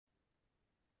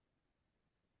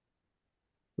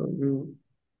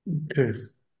Okay.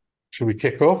 Should we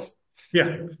kick off?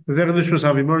 Yeah. The Nishmas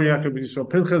Avimori Yaakov Yisrael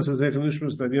Pinchas and Zecher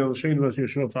Nishmas Daniel Shein was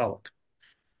Yeshua Falat.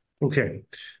 Okay.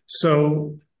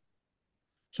 So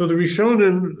the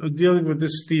Rishonim are dealing with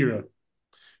this stira.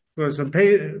 Let's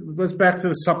back to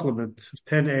the supplement,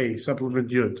 10a, supplement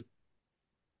Yud.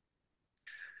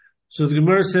 So the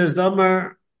Gemara says,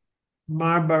 Damar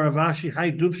Mar Baravashi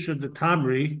Hai Duvsha the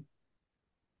Tamri,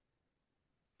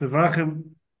 the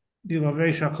Varachim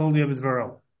Dilavei Shakol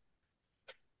Yamidvaro.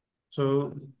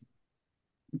 So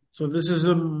this is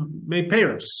a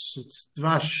Meperis. It's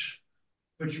Dvash.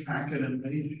 Which packet and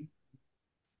page?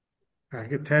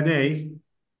 Packet 10a,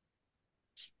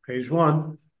 page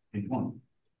 1. Page 1.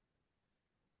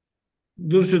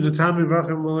 Dusha the Tamri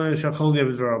Varachim Shakol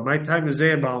Yamidvaro. My time is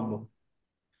Zeyabalmo.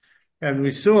 And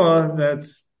we saw that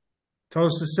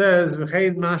Tosa says,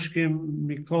 V'chein mashkim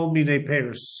mikol minei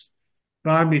peris,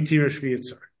 bar mitir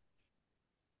shviyitzar.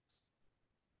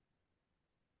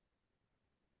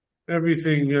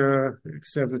 Everything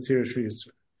except the tir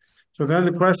shviyitzar. So then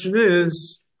the question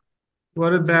is,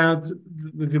 what about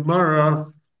the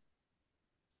Gemara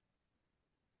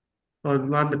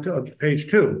on page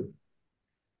 2?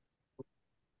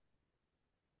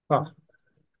 Oh.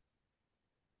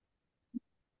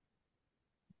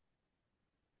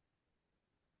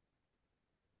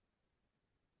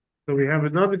 So we have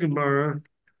another Gemara.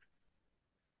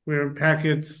 We're in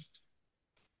packet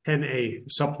 10a,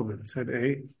 supplement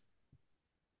 10a.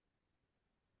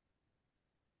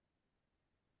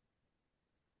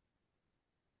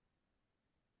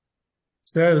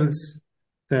 Says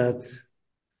that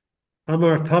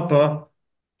Amar Papa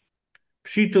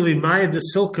Pshituli Maya de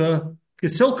Silka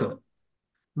Kisilka,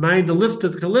 Maya de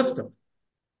Lifted Kalifta,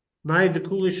 Maya de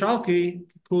Kulishalki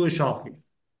Kulishalki.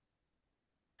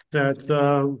 That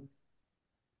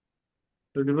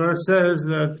the Gemara says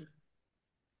that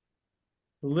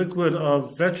the liquid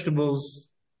of vegetables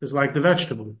is like the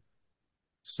vegetable.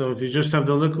 So if you just have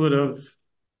the liquid of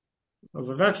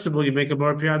a vegetable, you make a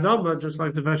bar piyadama just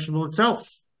like the vegetable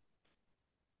itself.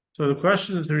 So the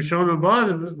question is,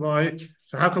 why?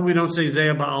 So how come we don't say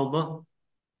zeya ba'alma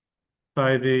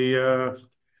by the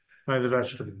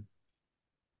vegetable?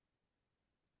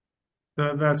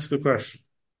 That's the question.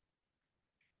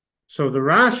 So the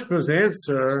Rashba's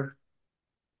answer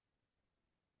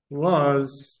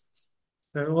was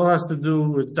that it all has to do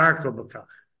with darko bakach.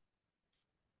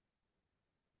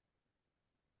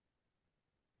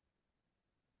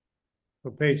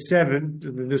 On page 7,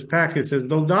 in this packet says,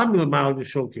 "Don't dam the mal the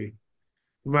shoki."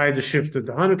 Ma'id the shifted.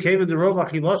 The Hanu came in the rov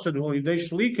achilosan who yidei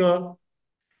shlika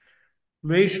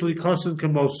meishli kosen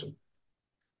kamosen.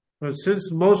 But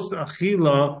since most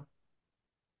achila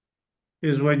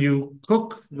is when you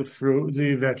cook the fruit,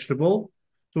 the vegetable.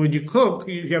 So when you cook,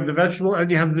 you have the vegetable and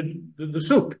you have the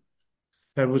soup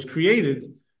that was created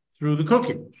through the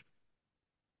cooking.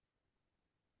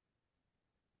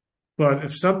 But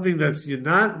if something that's you're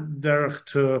not derech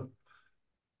to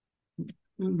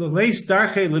the leis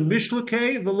darche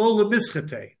lemishleke v'lo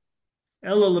lemischete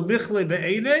elo lemichle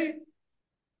be'ene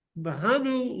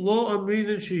bahanu lo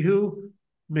amrinin shehu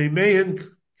meimein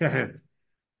kahen.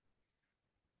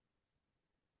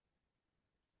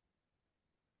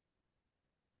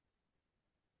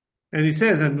 And he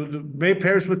says, and the May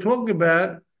Paris we're talking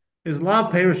about is La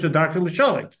Paris to Dr.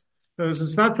 L'Sholik. Because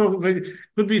it's not talking, it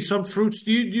could be some fruits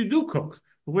you do cook.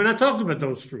 But we're not talking about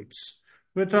those fruits.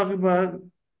 We're talking about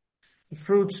the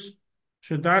fruits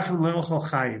Shadachim Le'ochel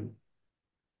Chayim.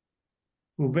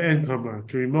 Ube'en Kamar,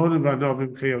 Kirimon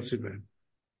V'anovim Kayotziben.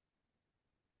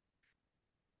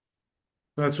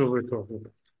 That's what we're talking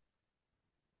about.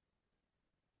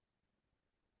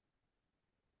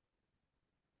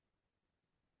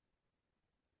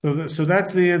 So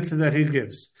that's the answer that he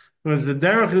gives. Whereas the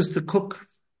derech is to cook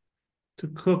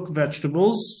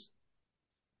vegetables.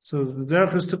 So the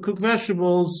derech is to cook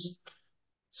vegetables.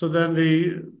 So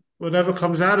then whatever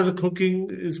comes out of the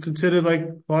cooking is considered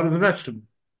like part of the vegetable.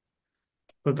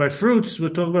 But by fruits, we're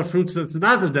talking about fruits that's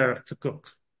not the derech to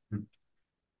cook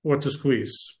or to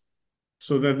squeeze.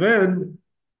 So then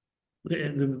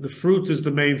the fruit is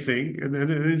the main thing, and then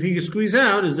anything you squeeze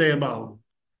out is zeyabal.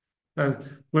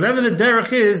 Whatever the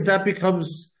derech is, that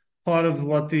becomes part of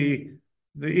what the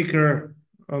ikar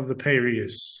of the peri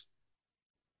is.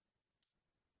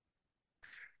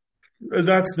 And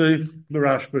that's the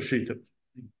Marash Bashita.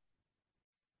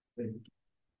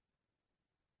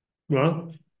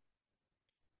 Well,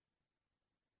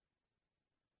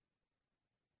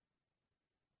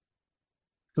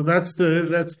 so that's the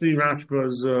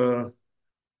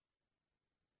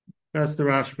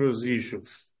Rashba's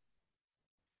Yishuv.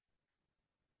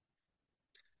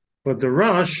 But the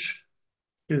rush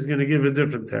is going to give a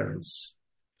different teretz.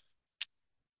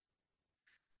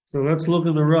 So let's look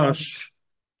at the rush.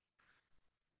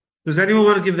 Does anyone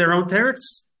want to give their own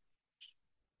teretz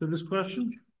to this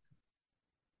question?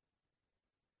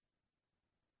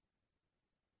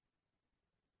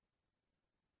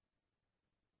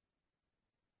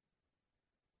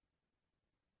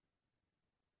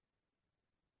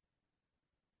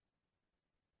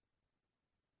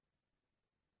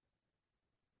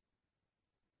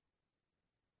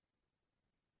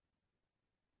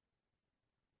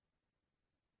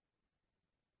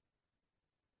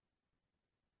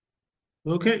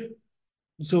 Okay,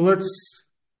 so let's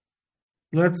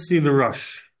see the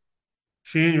rush.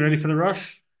 Sheen, you ready for the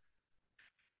rush?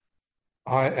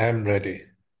 I am ready.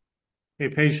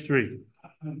 Okay, page 3.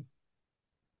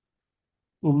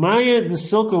 Umaya the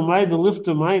silk, umaya the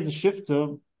lifter, umaya the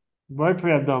shifter, by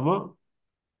Priadama.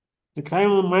 The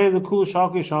kaim umaya the kula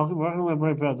shalki, working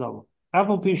by Priadama.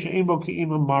 Afal pisha imbo ki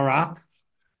ima marak.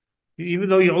 Even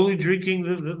though you're only drinking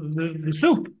the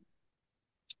soup,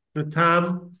 the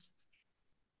tam.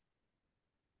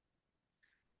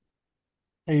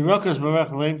 A ruckus barach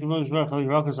leim kimosh barach a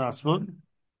ruckus asman.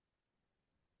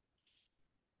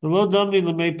 The low dummy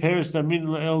lemay paris damin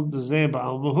el dezeh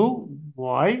ba'almahu.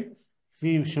 Why?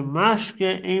 Viv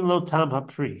shemashke ein lo tam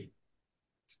hapri.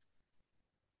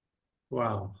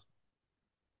 Wow.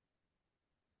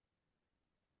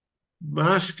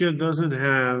 Mashke doesn't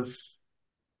have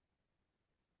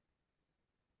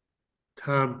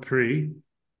tam pri,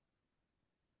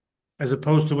 as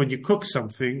opposed to when you cook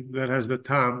something that has the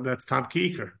tam, that's tam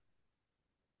ki'ikr.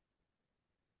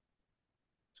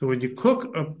 So when you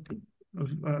cook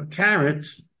a carrot,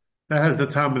 that has the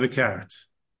tam of the carrot.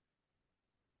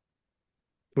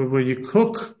 But when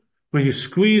you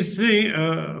squeeze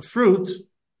the fruit,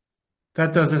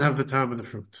 that doesn't have the tam of the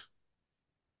fruit.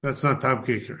 That's not tam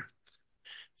ki'ikr.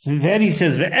 And then he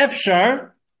says,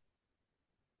 "Ve'efshar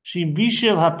she'im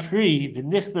bishel hapri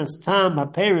v'nichnas tam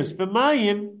haperis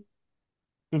b'mayim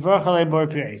v'varach alei bar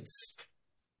pi'etz."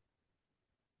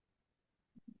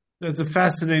 That's a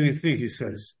fascinating thing, he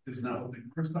says. Isn't that what the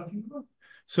first talking about?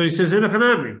 So he says, in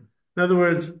other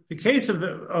words, the case of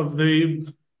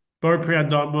the bar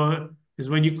priadama is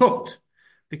when you cooked.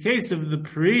 The case of the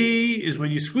pri is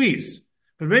when you squeeze.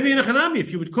 But maybe in a chanami,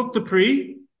 if you would cook the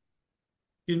pri,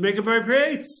 you'd make a bar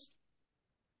pri'etz.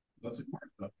 That's a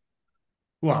part of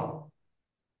Wow.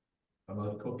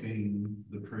 about cooking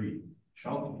the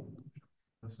pre-shalki.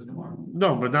 That's the Gemara.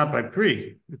 No, but not by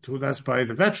pri. That's by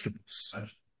the vegetables.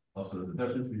 Also, the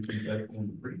difference between that and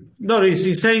the pre. No,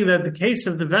 he's saying that the case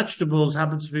of the vegetables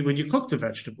happens to be when you cook the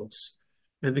vegetables.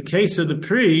 And the case of the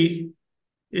pri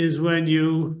is when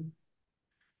you...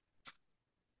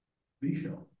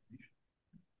 Bishel.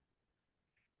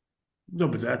 No,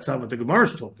 but that's not what the Gemara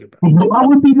is talking about. What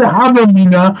would be the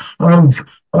havamina of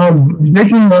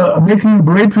making a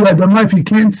bread for Adama if you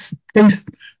can't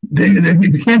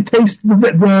taste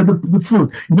the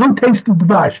fruit? You don't taste the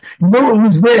dvash. You know it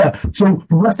was there. So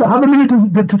what's the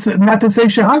havamina not to say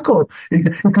shahako?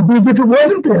 It could be as if it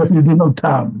wasn't there if you didn't know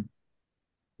tam.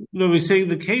 No, we're saying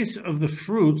the case of the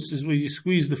fruits is when you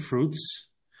squeeze the fruits.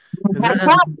 There's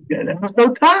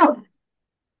no tam.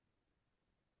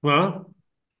 Well,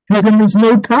 because there's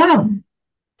no tam.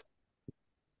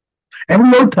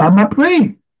 And no tam I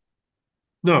pray.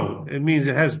 No, it means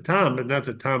it has tam, but not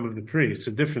the tam of the pri. It's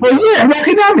a different. Well, yeah,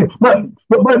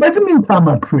 but what does it mean tam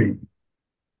I pray?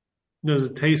 Does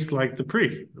it taste like the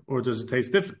pri, or does it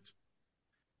taste different?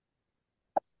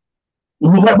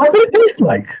 What does it taste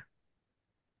like?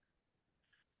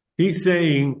 He's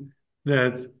saying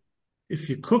that if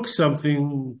you cook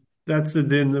something, that's the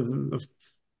din of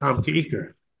tam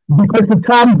ki'ikr. Because the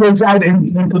tam goes out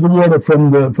into the water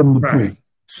from the Right. tree.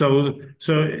 So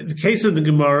the case of the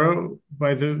Gemara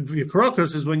by the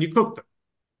Birchos is when you cook them.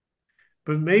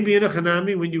 But maybe in a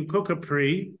chanami, when you cook a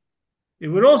pri, it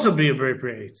would also be a very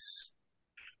pri'etz.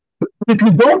 If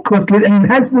you don't cook it and it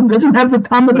doesn't have the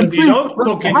tam of the If you tree, don't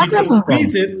cook it, you just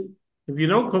squeeze it. If you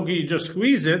don't cook it, you just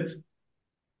squeeze it.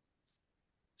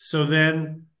 So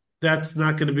then that's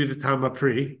not going to be the tam of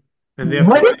pri. And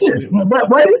therefore, what is it?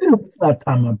 Why isn't it that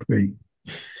tam of tree?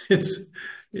 It's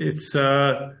its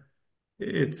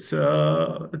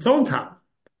own tam.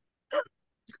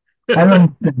 I don't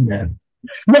understand that.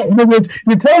 No, in other words,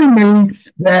 you're telling me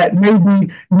that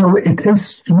maybe it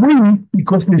tastes sweet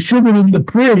because there's sugar in the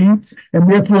pre, and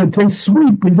therefore it tastes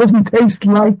sweet, but it doesn't taste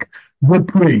like the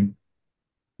pre.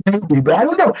 Maybe, but I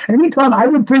don't know. Anytime I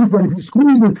would think that if you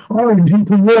squeeze an orange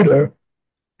into water,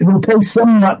 it will taste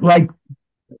somewhat like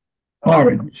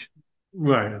orange.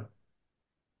 Right.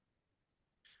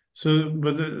 So,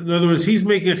 but in other words, he's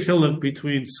making a chiluk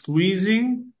between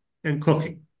squeezing and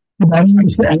cooking. I don't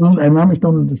understand. I don't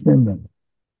understand that.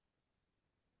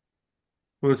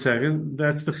 1 second.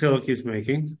 That's the chiluk he's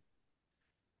making.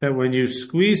 That when you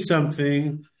squeeze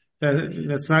something,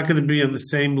 that's not going to be on the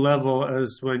same level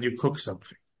as when you cook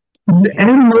something.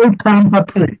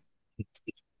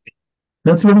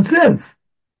 That's what it says.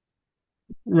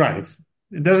 Right.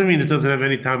 It doesn't mean it doesn't have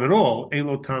any time at all. Ein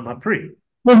lo tam hapri.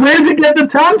 Well, where does it get the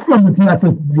time from? It's not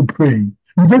the pre.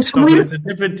 You just So squeeze. there's a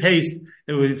different taste.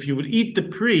 If you would eat the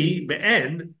pre,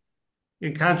 be'en,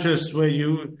 in contrast when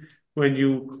you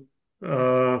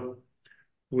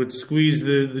would squeeze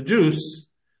the juice,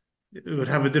 it would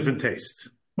have a different taste.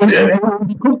 When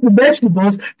you cook the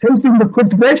vegetables, tasting the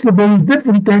cooked vegetable is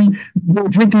different than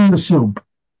drinking the soup.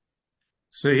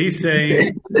 So he's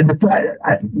saying,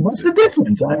 what's the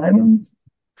difference? I don't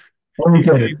he's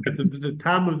get saying it. that the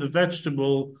time of the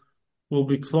vegetable will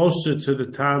be closer to the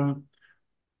time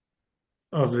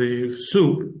of the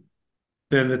soup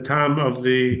than the time of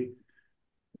the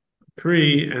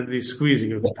pre and the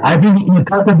squeezing of the pre. I think in the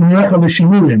top of the neck of the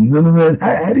shimurim. In other words,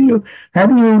 How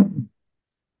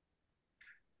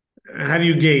do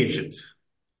you gauge it?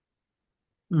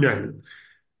 No.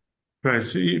 Right.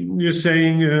 So you're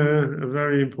saying a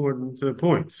very important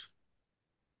point.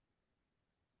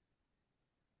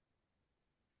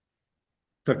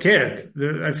 Fakir,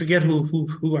 I forget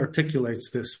who articulates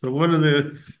this, but one of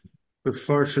the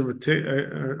Farshim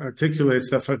articulates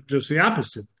that just the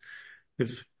opposite.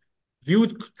 If you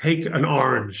would take an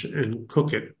orange and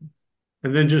cook it,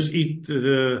 and then just eat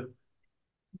the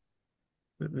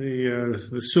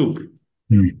soup,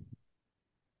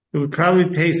 it would probably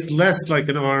taste less like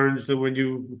an orange than when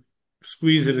you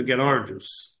squeeze it and get orange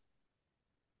juice.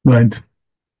 right.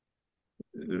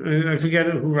 I forget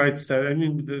who writes that. I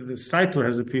mean, the Stipler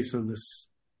has a piece on this,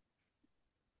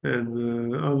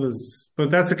 and others.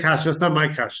 But that's a kasha. That's not my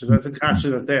kasha. That's a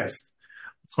kasha that's asked.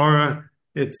 Torah,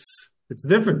 it's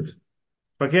different,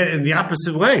 but again, in the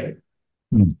opposite way.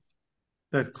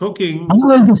 That cooking. I'm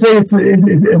going to say I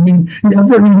mean, you have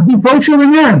to be kosher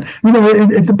again.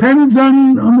 It depends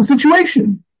on the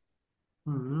situation.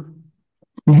 Mm-hmm.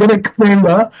 You get a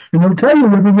kfela, and it'll tell you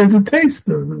whether there's a taste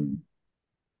of it.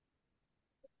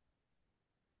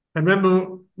 I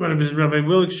remember when I was in Rabbi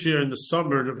Wilkshire in the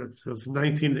summer of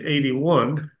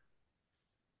 1981.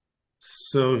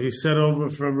 So he said over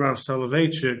from Rav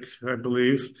Soloveitchik, I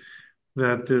believe,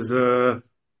 that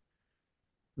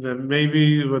that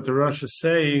maybe what the Rosh is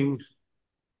saying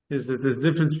is that there's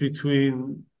difference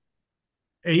between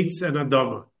eitz and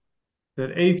adama.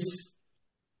 That eitz,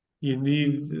 you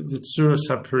need the tzura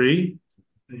sapri,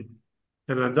 and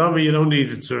adama, you don't need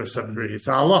the tzura sapri. It's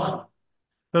a halacha.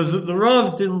 The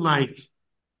Rav didn't like,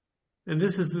 and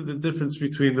this is the difference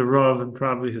between the Rav and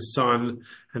probably his son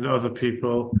and other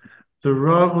people. The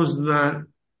Rav was not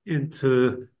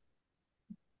into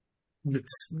the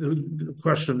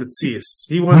question of mitzias.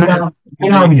 He wanted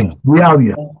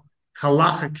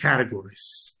halacha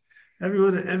categories.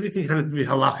 Everything had to be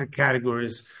halacha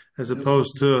categories as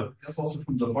opposed to. That's also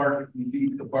from the bark. You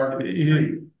eat the bark of the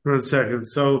tree. 1 second.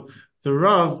 So the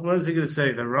Rav, what is he going to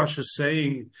say? The Rosh is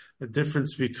saying the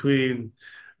difference between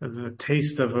the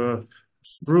taste of a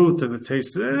fruit and the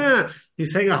taste.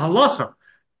 He's saying a halacha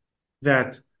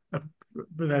that a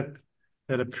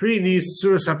pri needs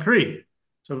suras apri.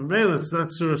 So male, it's not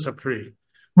suras apri.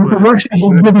 If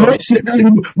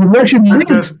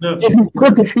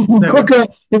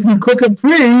you cook a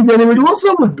pri, then it would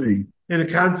also would be. In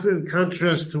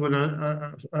contrast to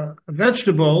a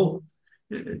vegetable,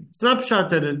 it's not shot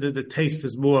that the taste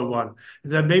is more one.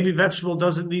 That maybe vegetable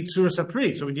doesn't need suras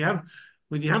apri. So when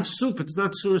you have soup, it's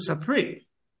not suras apri.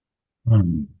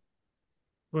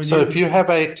 If you have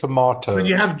a tomato, when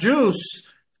you have juice,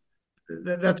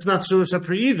 that's not suras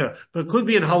apri either. But it could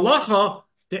be in halacha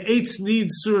the eitz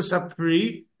needs suras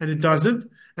apri and it doesn't,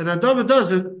 and adama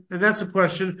doesn't, and that's a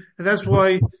question, and that's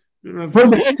why. He uses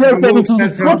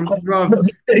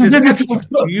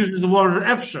the word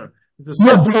efsher.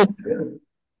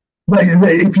 But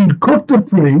if you cook the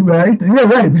pri, right? Yeah,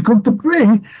 right. If you cook the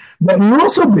pri, that will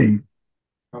also be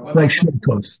like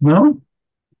shlokos, no?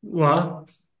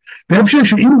 What? Efsher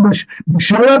should eat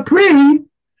b'shara pri,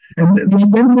 and then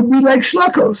it would be like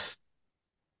shlokos.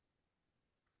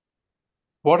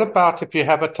 What about if you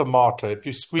have a tomato? If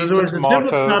you squeeze a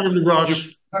tomato, not in the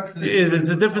rush. It's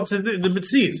a difference in the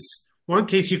mitzias. One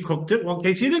case you cooked it, one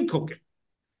case you didn't cook it,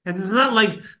 and it's not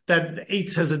like that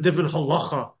eitz has a different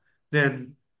halacha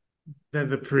than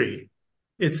the pri.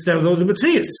 It's the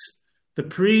mitzias. The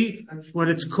pri, when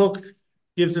it's cooked,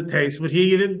 gives a taste, but here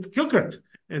you didn't cook it.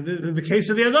 And in the case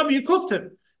of the adam, you cooked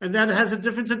it, and that has a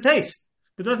difference in taste,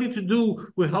 but nothing to do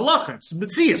with halacha. It's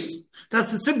mitzias.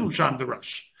 That's the simple shot the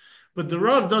rush. But the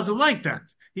Rav doesn't like that.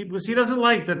 Because he doesn't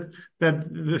like that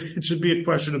it should be a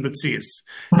question of mitzias.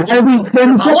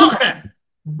 Halacha.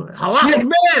 Halachic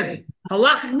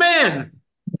man.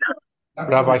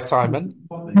 Rabbi Simon?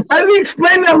 How does he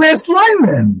explain that last line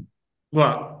then?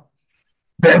 What?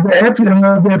 But it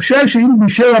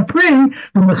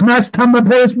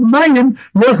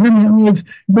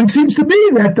seems to be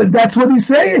that's what he's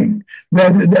saying.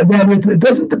 That it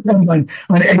doesn't depend on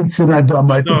Eitz and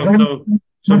Adama.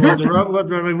 So what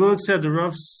Rabbi Wilk said, the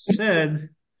Rav said,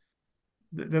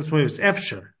 that's why it's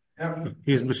Efsher.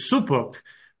 He's Mesupok,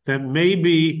 that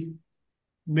maybe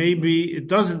it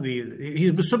doesn't need it.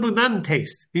 He's Mesupok not in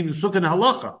taste. He's Mesupok in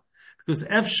halacha. Because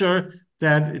Efsher,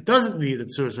 that it doesn't need a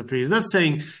tzuras apri. He's not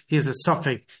saying he has a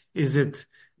suffix. Is it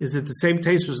the same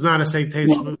taste or is not the same taste?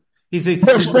 No. He's saying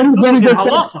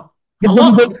halacha.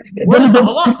 What is the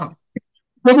halacha?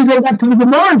 Let me go back to the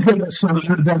Gemaras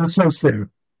that are so severe.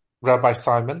 Rabbi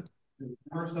Simon?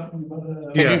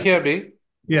 Can you hear me?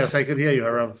 Yes, I can hear you,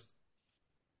 Harav.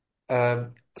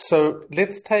 So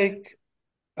let's take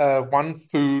one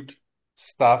food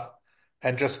stuff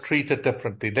and just treat it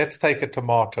differently. Let's take a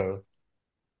tomato.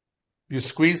 You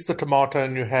squeeze the tomato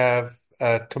and you have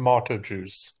tomato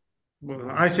juice.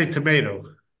 Well, I say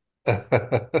tomato.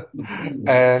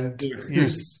 And you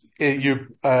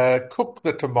cook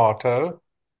the tomato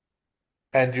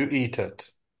and you eat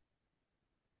it.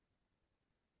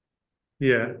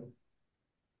 Yeah.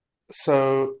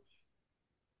 So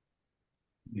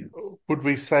would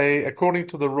we say, according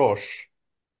to the Rosh,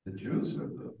 the juice or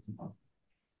the tomato?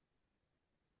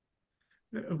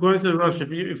 According to the Rosh,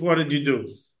 if what did you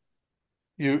do?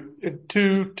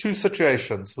 Two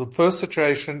situations. The first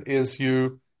situation is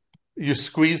you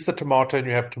squeeze the tomato and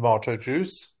you have tomato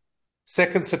juice.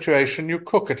 Second situation, you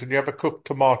cook it and you have a cooked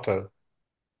tomato.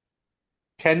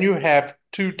 Can you have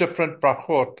two different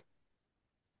brachot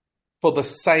for the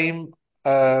same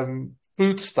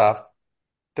food stuff,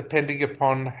 depending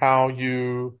upon how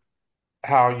you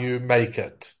make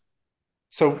it?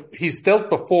 So he's dealt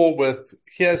before with,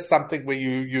 here's something where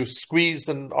you squeeze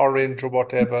an orange or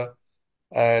whatever,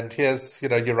 and here's your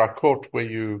rakot where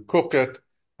you cook it.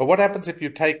 But what happens if you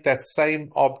take that same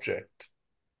object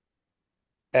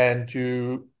and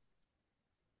you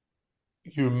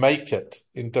make it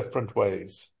in different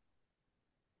ways?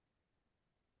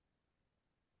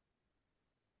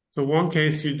 So one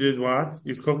case you did what?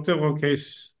 You cooked it. One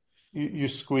case you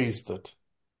squeezed it.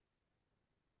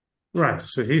 Right.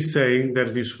 So he's saying that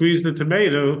if you squeeze the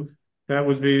tomato, that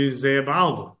would be ze'eb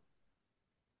alma,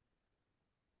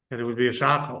 and it would be a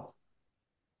shackle.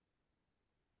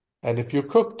 And if you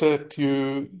cooked it,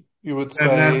 you would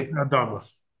say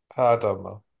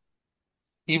Adama.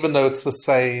 Even though it's the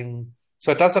same,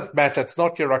 so it doesn't matter. It's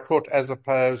not Yerakot as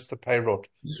opposed to Peirot.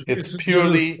 It's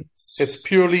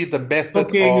purely the method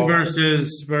cooking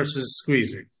versus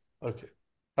squeezing. Okay.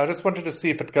 I just wanted to see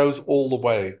if it goes all the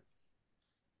way.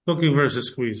 Cooking versus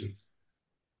squeezing.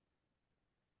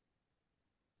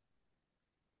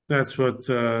 That's what.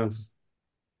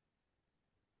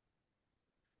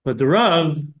 But the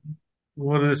Rav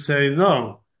wanted to say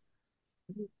no.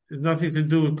 It's nothing to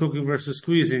do with cooking versus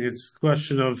squeezing. It's a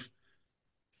question of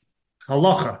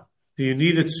halacha. Do you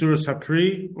need it tzuras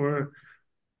hapri or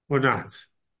not?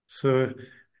 So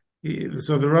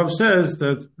the Rav says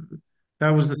that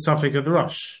was the suffix of the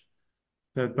Rosh.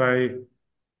 That by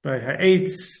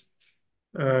ha'etz,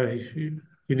 you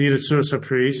need a tzuras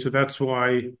hapri, so that's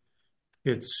why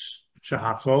it's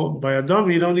shahakol. By Adam,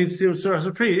 you don't need tzuras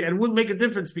hapri, and it wouldn't make a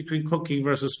difference between cooking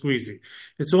versus squeezing.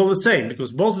 It's all the same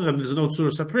because both of them there's no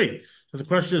tzuras hapri. So the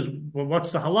question is, well, what's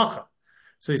the halacha?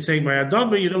 So he's saying by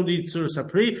Adam you don't need tzuras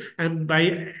hapri, and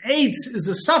by eitz is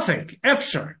a suffix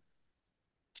efshar,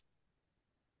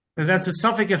 and that's a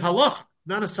suffix in halacha,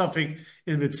 not a suffix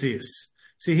in mitzias.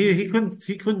 See, he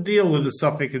couldn't deal with the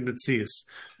suffix in mitzias.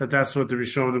 That's what the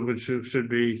Rishonim should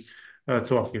be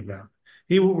talking about.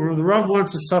 The Rav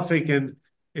wants a suffix in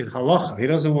halacha. He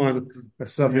doesn't want a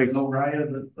suffix. There's no raya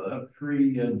that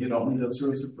free you don't need a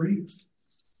tzuras free.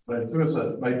 By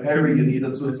peri you need a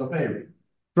tzuras peri.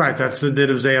 Right, that's the din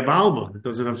of ze'eb alma. It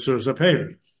doesn't have tzuras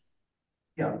peri.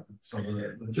 Yeah, so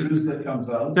the juice that comes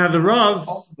out. Now the Rav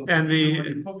and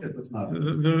the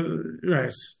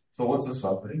right. So what's the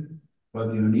suffix?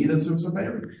 Whether you need a tzuras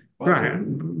peri.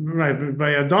 Right.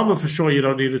 By Adama, for sure, you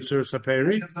don't need a tzuras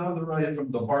haperi. It's not the right from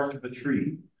the bark of a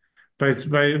tree.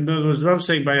 In other words, Rav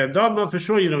saying by Adama, for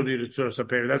sure, you don't need a tzuras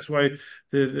haperi. That's why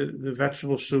the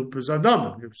vegetable soup is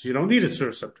Adama. So you don't need a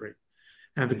tzuras haperi.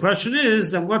 And the question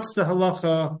is, then what's the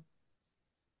halacha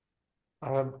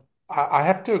I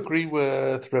have to agree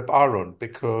with Reb Aaron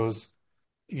because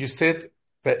you said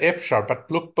the Efshar, but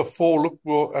look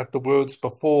at the words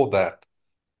before that.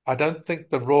 I don't think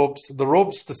the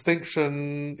Rov's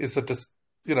distinction is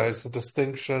is a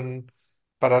distinction,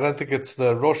 but I don't think it's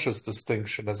the Rosh's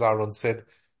distinction, as Aaron said,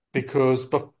 because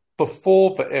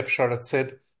before the Efshar it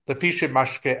said the Pishe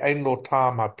Mashke Ein Lo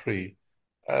Tam Hapri.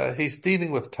 He's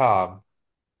dealing with Tam.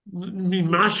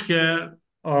 Mashke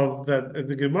of that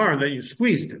the Gemara that you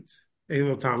squeezed it.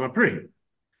 Elo Tama Pri.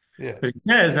 Yeah. But it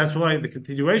says that's why the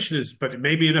continuation is. But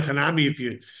maybe in a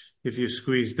Hanami, if you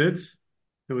squeezed it,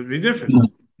 it would be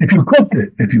different. If you cooked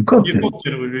it,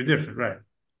 It would be different, right?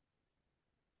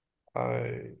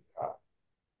 I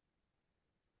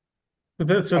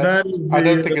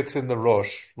don't think it's in the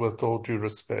Rosh, with all due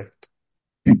respect.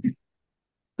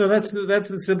 So that's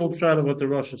the simple shot of what the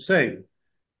Rosh is saying.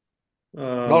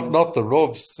 Not the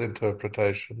Rov's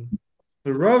interpretation.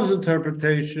 The Rov's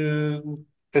interpretation.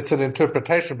 It's an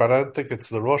interpretation, but I don't think it's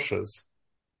the Rosh's.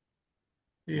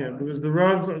 Yeah, because the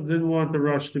Rav didn't want the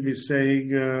Rosh to be saying.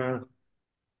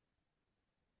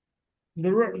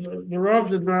 The Rav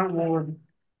did not want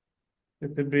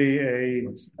it to be a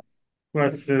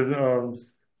question of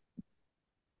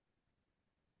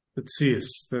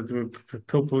Metzius, that we're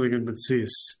pilpulling in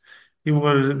Metzius. He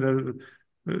wanted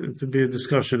it to be a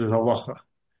discussion in halacha.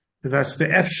 And that's the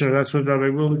Efsher, that's what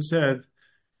Rabbi Willig said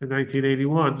in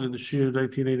 1981, in the Shir in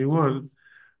 1981,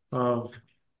 of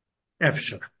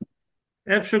Efsher.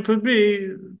 Efsher could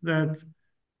be that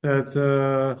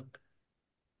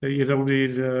you don't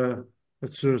need a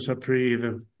Tzuras HaPri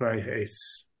either by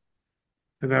haste.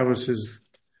 And that was his.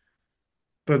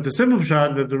 But the simple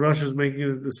shot that the Rosh is making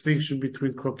a distinction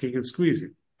between cooking and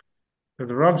squeezing. And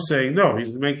the Rav saying, no,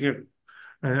 he's making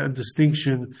a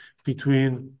distinction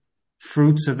between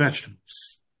fruits and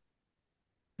vegetables.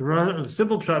 The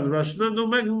simple shot of the Rosh,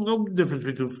 no difference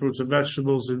between fruits and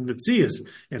vegetables in Metzias.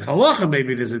 In Halacha,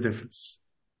 maybe there's a difference.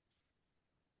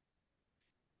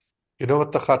 You know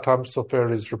what the Chatam Sofer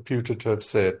is reputed to have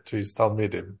said to his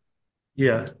Talmidim?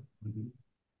 Yeah.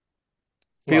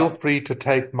 Feel free to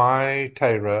take my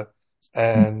Torah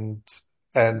and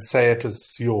say it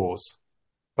is yours,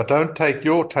 but don't take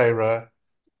your Torah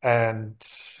and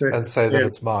say that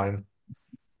it's mine.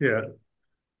 Yeah.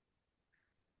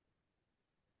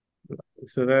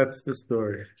 So that's the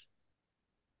story.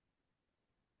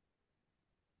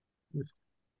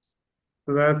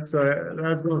 So that's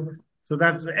the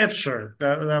Efsher.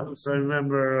 That was, I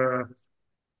remember.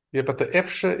 Yeah, but the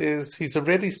Efsher he's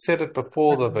already said it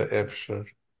before the Efsher.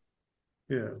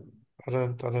 Yeah. I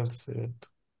don't see it.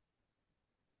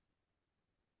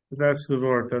 That's the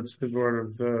word. That's the word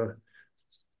of the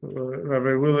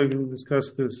Rabbi Willig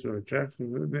discussed this, or Jack,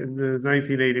 in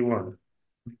 1981.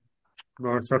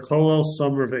 Marshakol,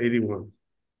 summer of 81.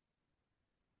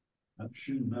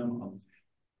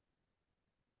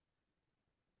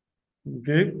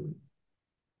 Okay.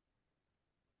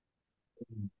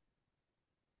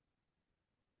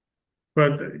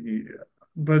 But the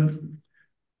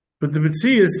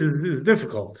Metzias is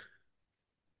difficult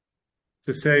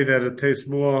to say that it tastes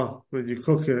more when you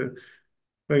cook it.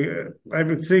 Like I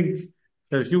would think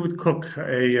that if you would cook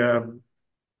an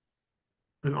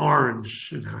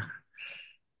orange,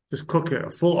 just cook a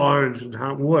full orange in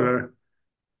hot water,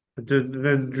 and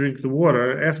then drink the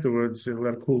water afterwards, and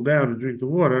let it cool down and drink the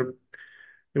water,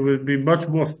 it would be much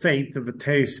more faint of a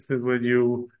taste than when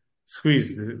you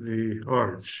squeeze the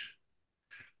orange.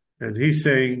 And he's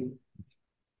saying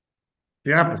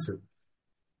the opposite.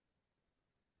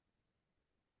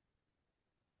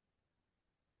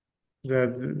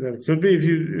 That it could be if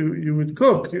you would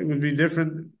cook, it would be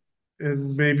different,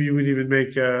 and maybe you would even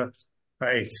make a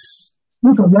ice.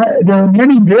 Look, there are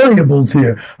many variables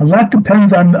here. A lot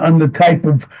depends on the type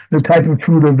of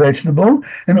fruit or vegetable,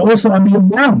 and also on the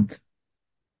amount.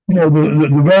 The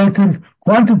relative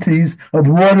quantities of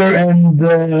water and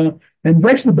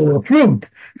vegetable or fruit.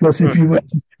 Because if you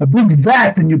a big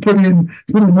vat and you put in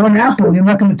one apple, you're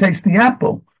not going to taste the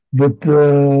apple. But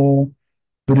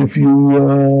if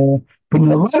you put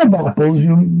in a lot of apples,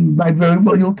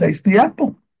 you'll taste the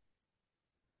apple.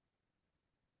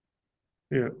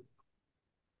 Yeah.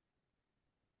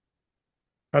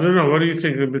 I don't know. What do you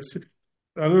think? I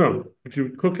don't know. If you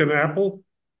cook an apple,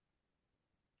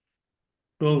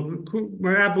 well,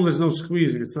 my apple is no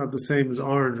squeezing. It's not the same as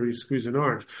orange where you squeeze an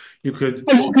orange. You can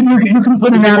put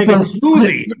an apple.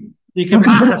 Smoothie. You can make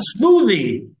a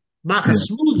smoothie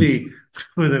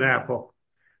with an apple.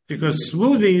 Because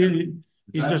smoothie,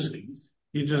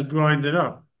 you just grind it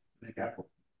up. Make apple.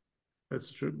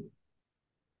 That's true.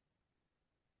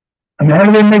 I mean, how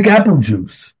do they make apple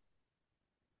juice?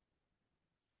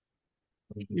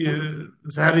 Yeah.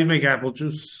 So how do you make apple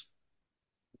juice?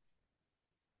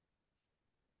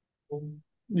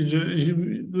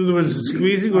 In other words,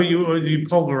 squeezing or do you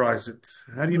pulverize it?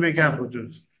 How do you make apple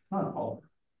juice? Not all.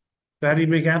 How do you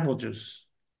make apple juice?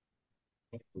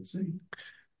 Let's see.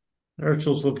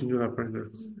 Urchel's looking it up right now.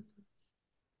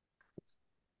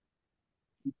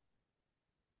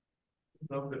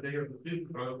 Oh,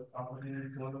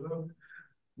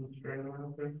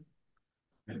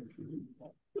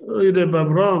 you did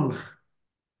Babram.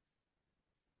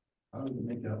 How do you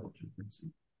make apple juice? Let's see.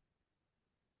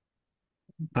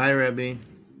 Hi, Rebbe.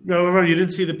 No, you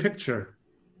didn't see the picture.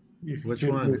 Which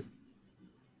one?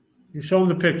 You show him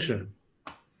the picture.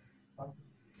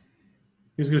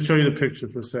 He's going to show you the picture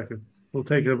for a second. We'll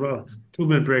take about a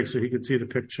 2-minute break so he can see the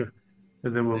picture,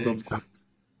 and then we'll Thanks. go.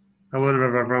 I want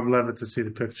Avram Levitt to see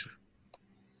the picture.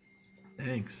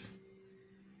 Thanks.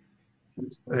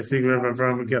 I think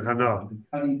Avram will get Hana.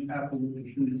 How do you apple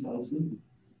juice also?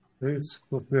 Thanks.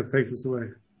 We'll take this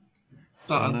away.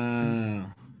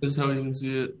 Wow. This is how you can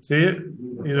see it. See it?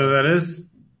 You know who that is?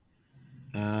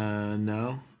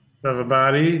 No.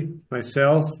 Everybody,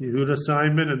 myself, Yehuda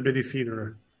Simon, and Biddy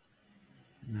Federer.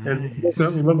 And Nice.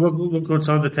 look what's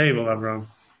on the table, Avram.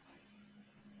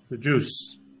 The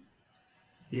juice.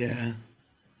 Yeah.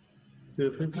 See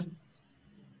the picture?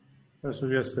 That's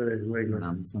from yesterday.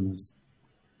 Nonsense.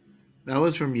 That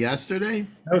was from yesterday?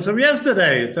 That was from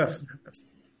yesterday. It's a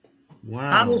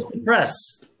Wow. How's the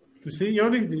press? You see,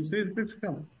 Yoni? Do you see the picture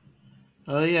come?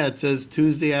 Oh, yeah. It says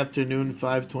Tuesday afternoon,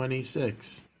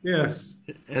 5:26. Yeah.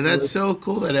 And that's so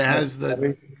cool that it has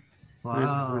the.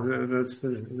 Wow. That's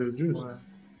the juice.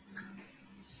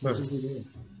 What does it do?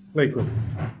 Lakewood.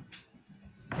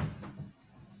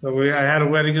 So I had a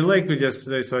wedding in Lakewood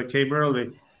yesterday, so I came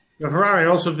early. The Ferrari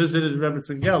also visited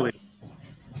Rebbetzin Geli.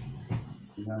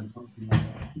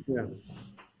 Yeah.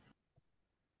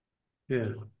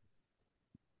 Yeah.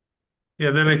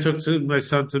 Yeah, then I took my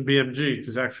son to BMG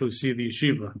to actually see the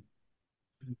yeshiva.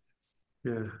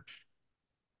 Yeah.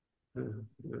 Yeah.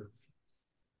 Yeah.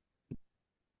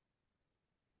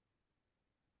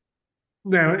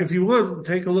 Now, if you would,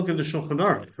 take a look at the Shulchan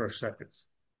Aruch for a second.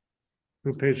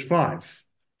 On page 5.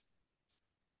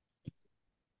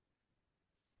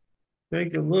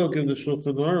 Take a look at the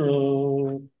Shulchan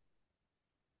Aruch.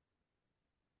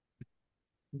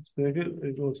 Second,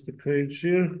 it goes to page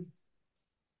here.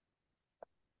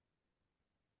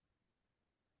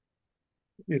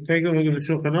 You take a look at the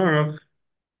Shulchan Aruch.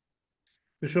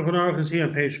 The Shulchan Aruch is here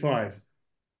on page 5.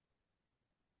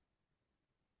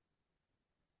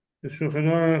 The Shulchan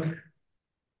Aruch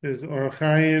is Orach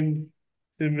Chaim,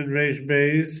 Siman Reish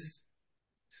Beis,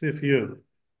 Sif Yud.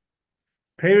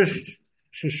 Perish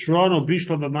Shishron or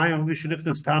Bishla B'mayim,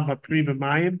 Vishnichnas Tam B'Pri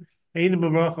B'mayim, Ein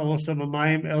Mevarach Alosa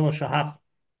B'mayim Elo Shahach.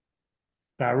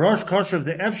 Rosh kosher of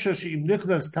the Efsha She'im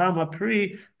Nichnas Tam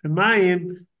B'Pri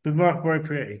B'mayim B'Varach B'Rei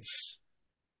Preitz.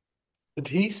 Did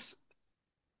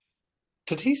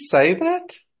he say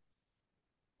that?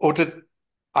 Or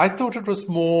I thought it was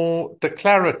more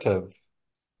declarative,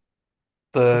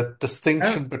 the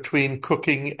distinction between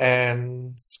cooking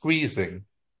and squeezing.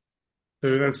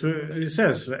 So that's what it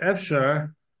says. The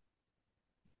Efsha,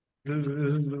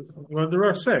 what the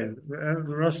Rosh said. The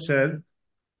Rosh said,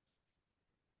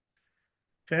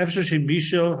 the Efsha She'im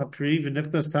Bishel Hapri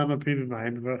V'Nichnas Tam B'Pri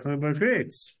B'Mayim B'Varach B'Rei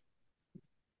Preitz.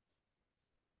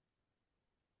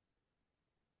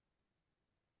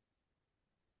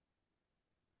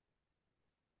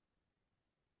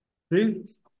 See?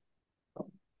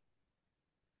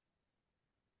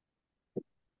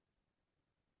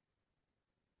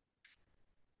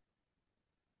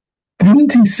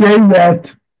 Didn't he say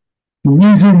that the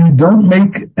reason you don't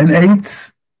make an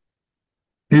eighth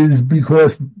is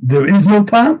because there is no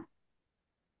time?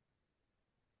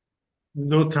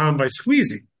 No time by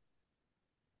squeezing.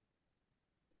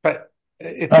 But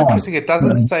it's interesting, it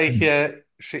doesn't say here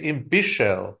she'im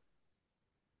bishel.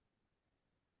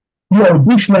 Yeah,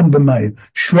 Bishlan b'mayim.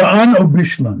 Shva'an or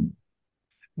Bishlan?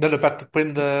 No, but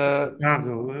when the No,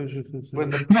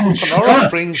 Shulchan Aruch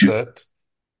brings it,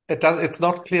 it's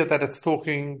not clear that it's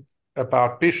talking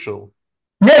about bishul.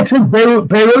 Yeah, it says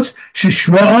Beirut,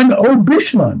 Shishva'an or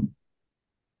Bishlan.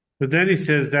 But then he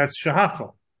says that's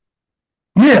shahachal.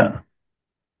 Yeah.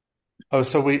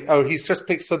 He's just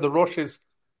picked, so the Rosh is,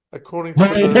 according to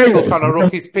But the it is. Shulchan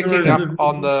Aruch, he's picking up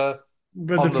on the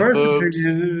But the first verbs.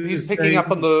 opinion He's is picking saying,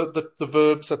 up on the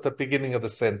verbs at the beginning of the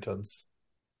sentence.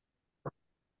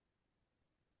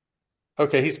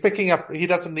 Okay, he's picking up, he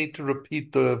doesn't need to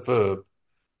repeat the verb.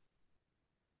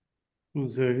 1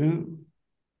 second.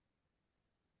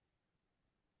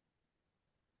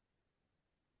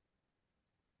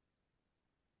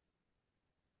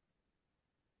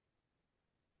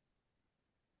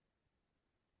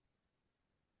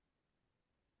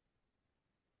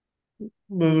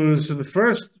 In other words, so the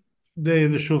first day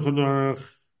in the Shulchan Aruch,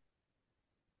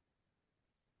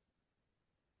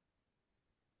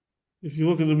 if you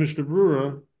look in the Mishnah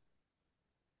Brura,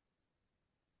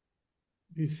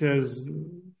 he says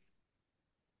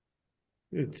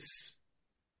it's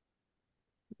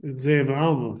Zev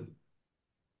Alma.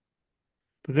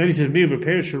 But then he says, "Mi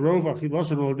b'peish sharov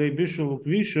achilason all day bishul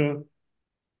kvisha."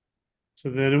 So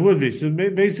then it would be. So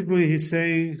basically, he's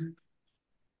saying,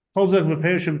 "Holzak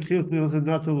b'peish b'tchilas milas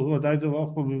natul hu adaydu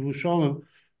lachol mivushalim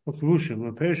v'kvushim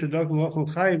b'peish adakul lachol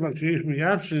chayim b'kshiyish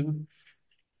miyavshin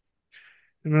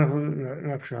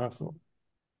Rav Shachol."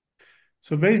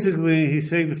 So basically, he's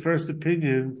saying the first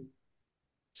opinion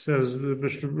says the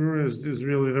Mishnah Berurah is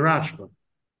really the Rashba.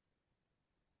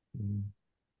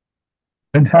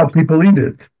 And how people eat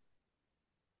it.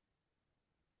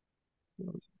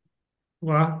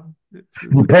 Well,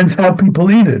 Depends how people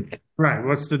eat it. right.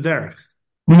 What's the derech?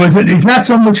 He's not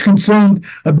so much concerned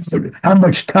about how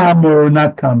much tam or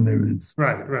not tam there is.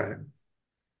 Right.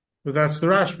 But that's the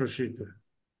Rashba Shita.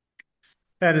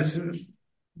 And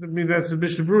that's the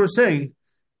Mishnah Berurah saying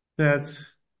that it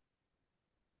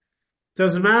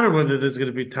doesn't matter whether there's going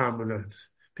to be tam or not,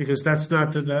 because that's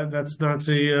not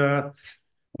the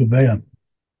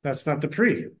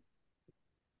pre.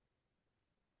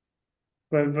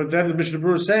 But then the Mishnah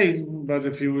Berurah is saying, but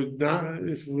if would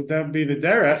that be the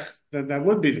derech, then that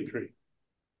would be the pre.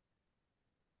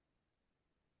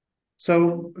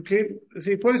 So, okay,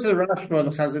 see, according to the Rashba,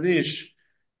 the Chazon Ish,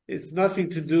 it's nothing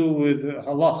to do with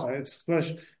halacha. It's a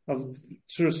question of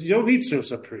you don't need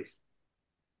sursa pri,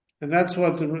 and that's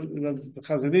what the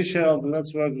Chazon Ish held, and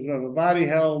that's what Rav Abadi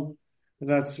held, and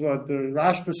that's what the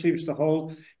Rashba seems to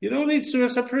hold. You don't need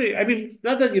sursa pri. I mean,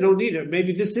 not that you don't need it.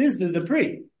 Maybe this is the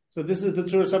pri. So this is the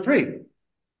sursa pri.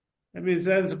 I mean,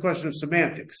 that is a question of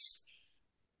semantics.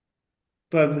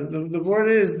 But the word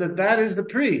is that is the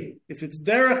pri. If it's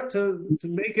derech to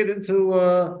make it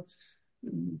into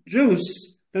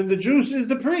juice, then the juice is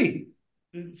the pre.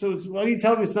 So why do you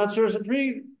tell me it's not source of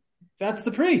pre? That's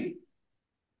the pre.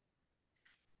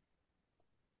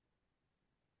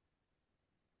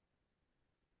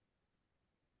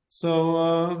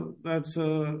 So that's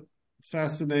a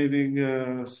fascinating.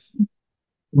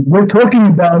 We're talking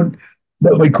about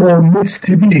what we call mixed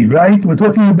TV, right? We're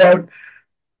talking about,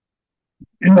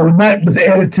 not with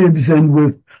additives and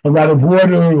with a lot of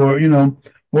water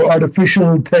or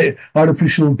artificial tastes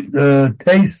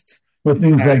or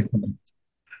things like that.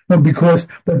 No,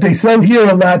 but they say here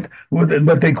a lot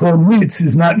what they call meats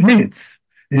is not meats.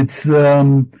 It's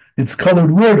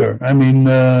colored water. I mean,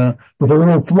 with a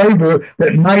little flavor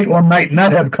that might or might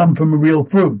not have come from a real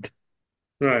fruit.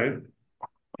 Right.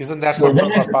 Isn't that what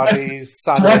Rav Abadi's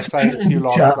son was saying to you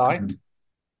last night?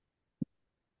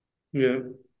 Yeah.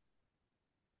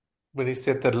 When he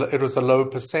said that it was a low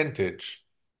percentage.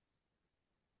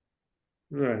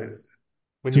 Right.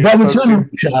 When you that was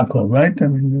charcoal, right? I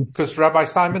mean, because Rabbi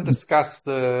Simon discussed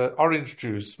the orange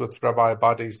juice with Rabbi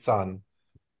Abadi's son.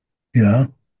 Yeah.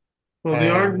 Well,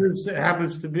 the orange juice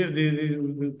happens to be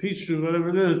the peach juice, whatever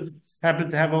it is, happened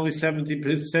to have only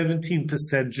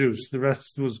 17% juice. The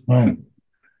rest was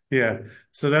yeah.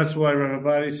 So that's why Rabbi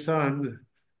Abadi's son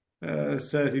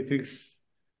said he thinks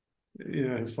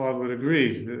his father would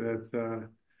agree that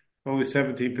only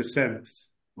 17%.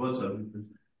 What's 17%?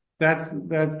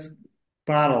 That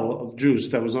bottle of juice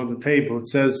that was on the table, it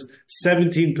says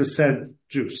 17%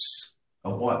 juice.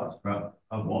 Of what?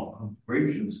 Of what? Of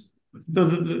grape juice? No,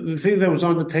 the thing that was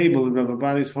on the table in Rabbi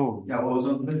Abadi's home. Yeah, what was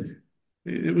on the table?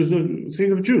 It was a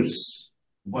thing of juice.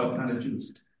 What kind of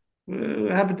juice? It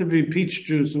happened to be peach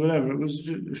juice or whatever. It was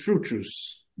fruit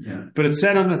juice. Yeah. But it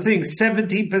said on the thing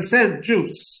 17%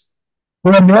 juice.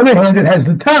 But on the other hand, it has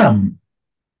the tam.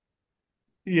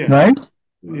 Yeah. Right?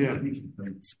 Yeah.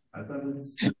 I thought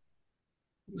it's...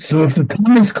 So if the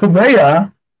tam is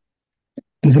Korea,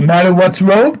 does it matter what's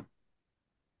robe?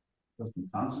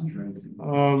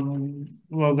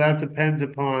 Well, that depends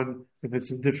upon if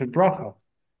it's a different bracha.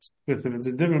 Because if it's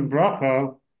a different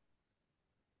bracha,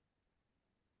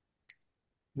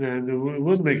 then it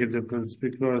would make a difference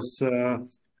because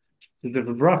it's a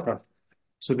different bracha.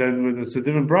 So then when it's a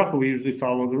different bracha, we usually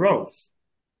follow the rof.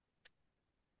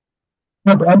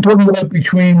 No, but I'm talking about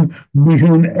between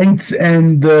eitz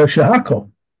and shahako,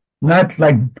 not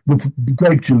like with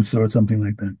grape juice or something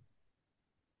like that.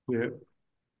 Yeah.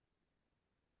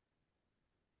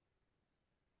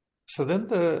 So then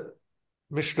the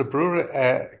Mishnah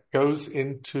Berurah goes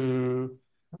into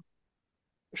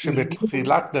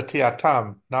Shemitchilat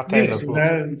Natiatam,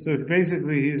 so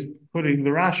basically he's putting the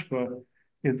Rashba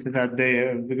into that day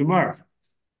of the Gemara.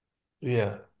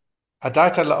 Yeah.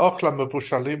 הדעת לאוכלה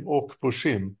מבושלים או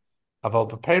כבושים, אבל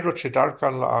בפירות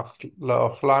שדרכן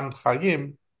לאוכלן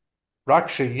חיים, רק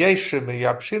שיש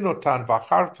שמייבשים אותן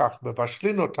ואחר כך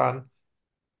מבשלים אותן,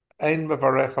 אין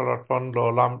מברך על רצון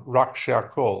לעולם רק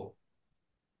שהכל.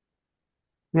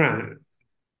 Right.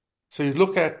 So you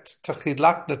look at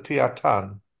תחילת נטייתן.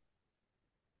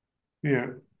 Yeah.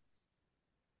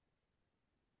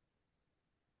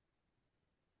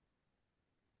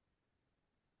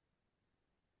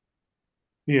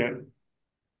 Yeah.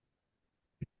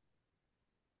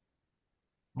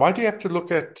 Why do you have to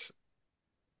look at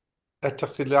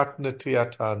תחילת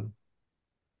נטייתן?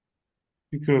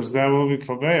 Because that will be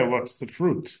kaveya. What's the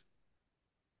fruit?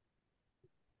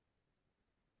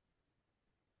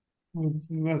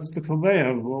 That's the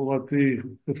kaveya. Well, what the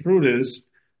fruit is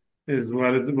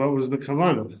what was the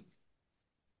kavanah.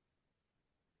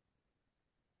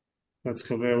 That's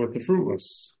kaveya what the fruit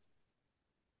was.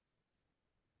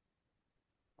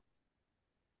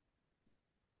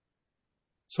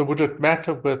 So would it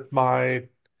matter with my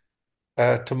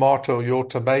tomato, your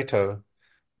tomato?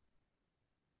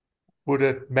 Would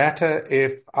it matter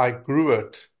if I grew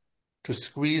it to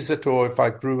squeeze it or if I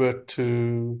grew it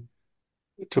to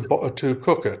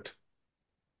cook it?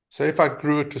 So if I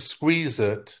grew it to squeeze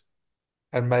it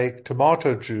and make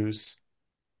tomato juice,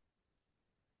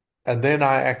 and then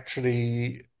I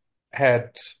actually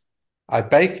I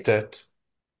baked it,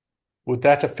 would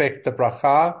that affect the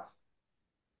bracha?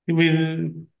 You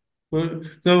mean, well, in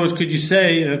other words, could you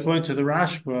say, according to the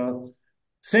Rashba,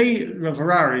 say Rav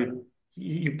Harari,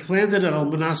 you planted it on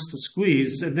manas to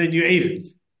squeeze, and then you ate it.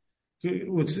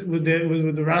 Would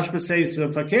the Rashba say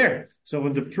so fakir? So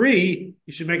with the pre,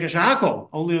 you should make a shahakol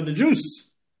only on the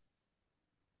juice.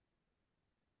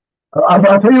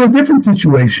 I'll tell you a different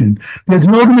situation. There's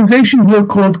an organization here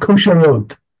called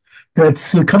Kosherot that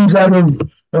comes out of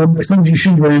some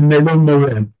yeshiva in Nelon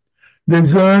Moran.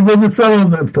 There's a fellow,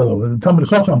 the Talmud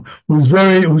Chacham, who's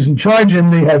in charge,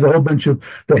 and he has a whole bunch of.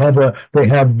 They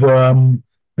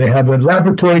have a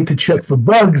laboratory to check for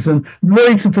bugs and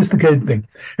very sophisticated thing.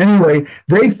 Anyway,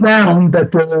 they found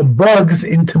that there are bugs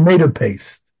in tomato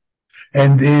paste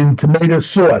and in tomato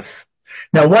sauce.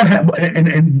 Now, what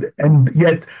happened? And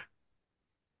yet,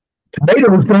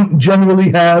 tomatoes don't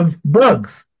generally have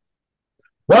bugs.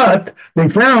 But they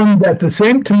found that the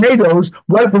same tomatoes,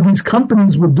 what these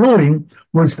companies were doing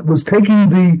was taking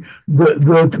the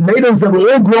tomatoes that were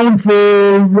all grown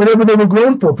for whatever they were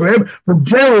grown for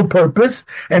general purpose,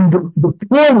 and the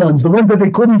poor ones, the ones that they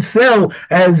couldn't sell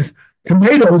as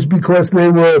tomatoes because they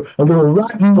were a little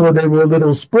rotten or they were a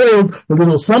little spoiled, a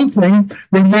little something,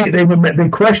 they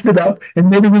crushed it up and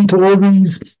made it into all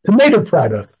these tomato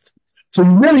products. So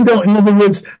you really don't. In other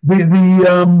words,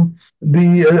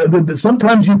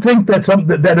 sometimes you think that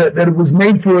it was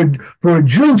made for a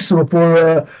juice or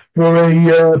for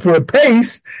a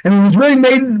paste, and it was really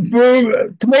made for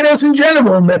tomatoes in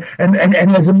general.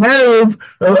 And as a matter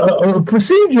of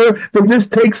procedure, they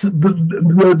just takes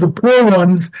the poor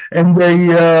ones and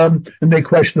they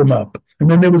crush them up. And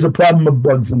then there was a problem of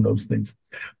bugs and those things.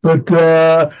 But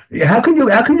how can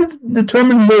you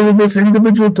determine whether this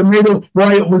individual tomato,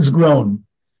 why it was grown?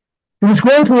 It was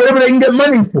grown for whatever they can get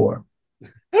money for.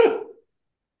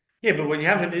 Yeah, but when you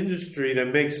have an industry that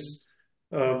makes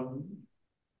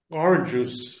orange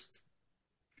juice,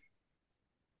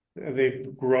 and they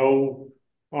grow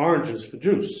oranges for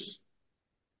juice,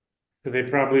 they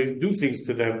probably do things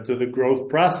to them, to the growth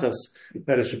process,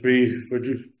 that it should be for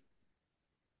juice.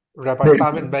 Rabbi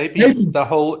Simon, maybe the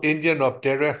whole Indian of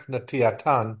Derech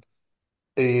Natiatan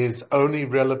is only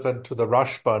relevant to the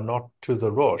Rashba, not to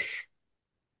the Rosh.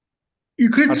 You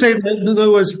could say that, in other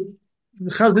words,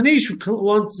 Chazon Ish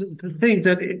wants to think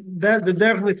that the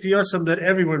Derech Natiyasim, that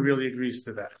everyone really agrees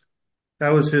to that. That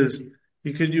was his.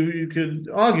 You could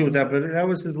argue with that, but that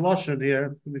was his lashon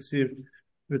here. Let me see if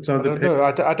it's on the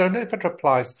page. I don't know if it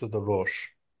applies to the Rosh.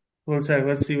 One second,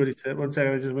 let's see what he said. One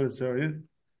second, I just want to tell you.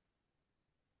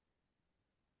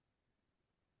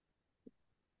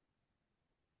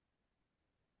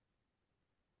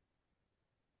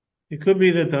 It could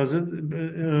be that it doesn't.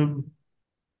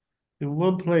 In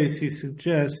one place, he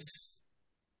suggests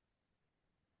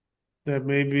that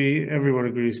maybe everyone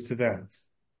agrees to that.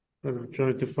 But I'm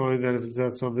trying to find out if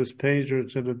that's on this page or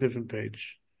it's on a different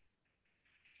page.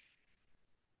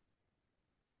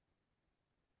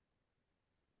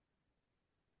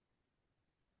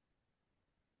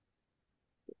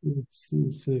 Let's see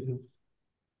a second.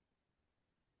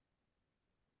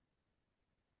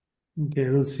 Okay, I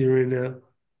don't see it right now.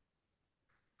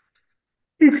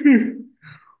 Okay.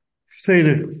 Say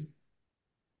it.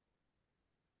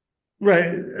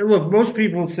 Right. Look, most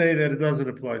people say that it doesn't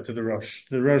apply to the Rosh.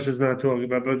 The Rosh is not talking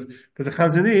about, but the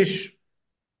Chazon Ish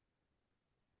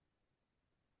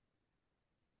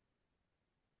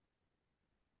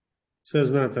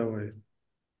says not that way.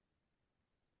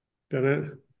 Got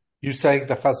it? You saying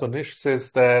the Chazon Ish says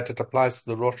that it applies to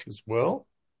the Rosh as well?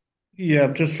 Yeah,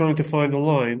 I'm just trying to find a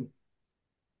line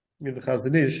in the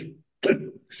Chazon Ish.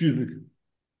 Excuse me.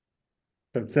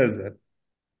 That says that.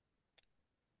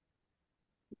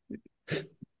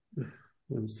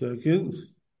 One second.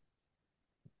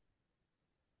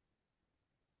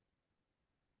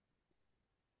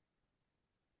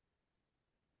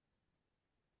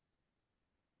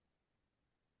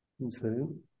 One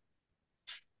second.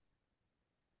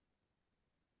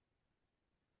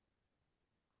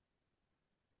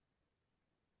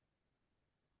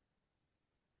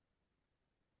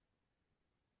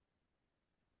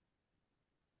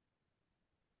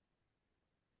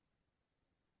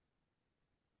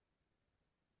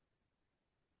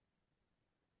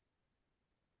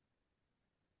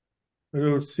 I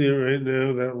don't see it right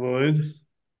now, that line.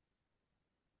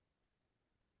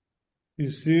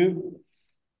 You see it?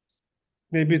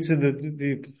 Maybe it's in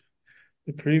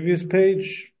the previous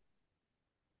page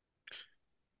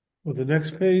or the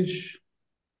next page.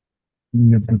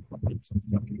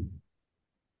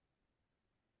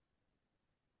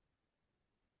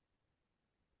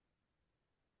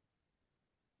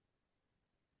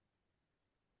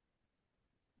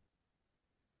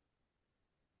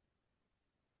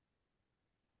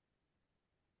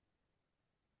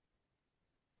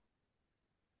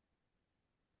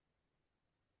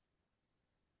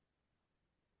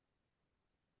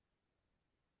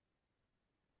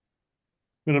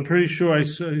 But I'm pretty sure I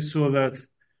saw that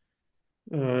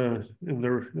in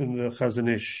the Chazon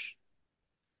Ish.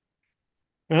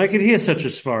 And I could hear such a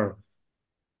svar.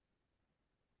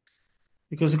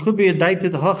 Because it could be a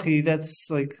daited hachi that's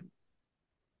like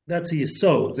that's a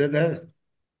yisod.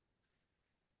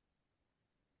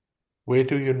 Where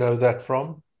do you know that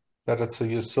from? That it's a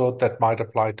Yesod that might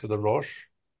apply to the Rosh?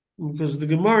 Because the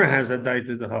Gemara has a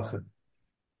daited hachi.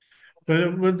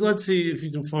 But let's see if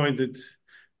you can find it.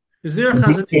 Is there a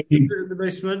Chazon Ish in the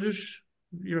base medrash?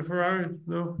 Your Ferrari?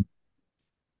 No.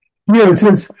 Yeah, it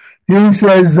says, here he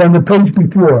says on the page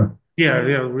before. Yeah,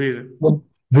 read it.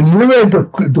 ונראה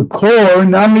דקור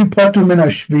נמי פטור מן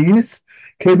השביעיס,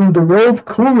 כיוון דרוב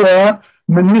כולה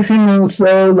מניחים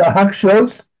אותו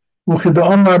להקשוס,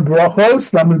 וכדאמר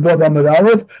ברכוס, למלבוד עמוד א',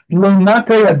 לא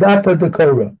נטה ידעת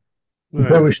דקורה.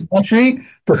 פירוש רש"י,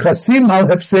 דחסים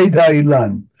על הפסד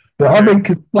האילן, והרבה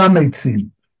כספם עצים,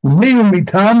 ומי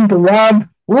ומתם דרב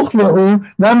וכלהו,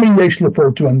 נמי יש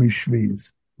לפוטו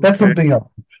המשביעיס. That's something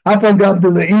else. אף אגב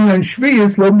דלעניין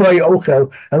שביעיס לא בואי אוכל,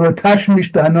 אלא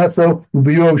תשמיש דהנתו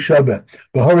וביור שווה.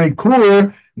 והרי כור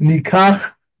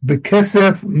ניקח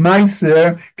בכסף מייסר,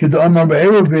 כדאמר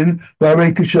בערבין,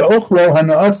 והרי כשאוכלו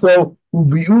הנעשו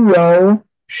וביורו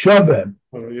שווה.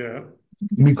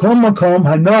 מכל מקום,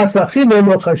 הנעש אכילה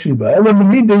לא חשיבה, אלא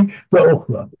מנידי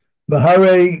באוכלה.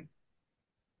 והרי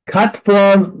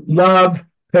כתפה לאו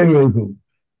פירהו.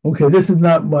 Okay, this is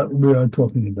not what we are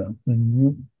talking about.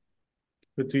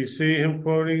 But do you see him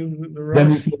quoting the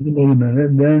Rosh?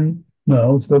 Then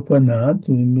no, so far not.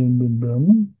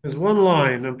 There's one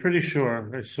line, I'm pretty sure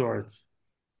I saw it.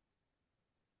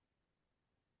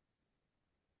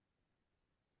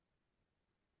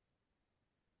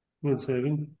 One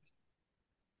second.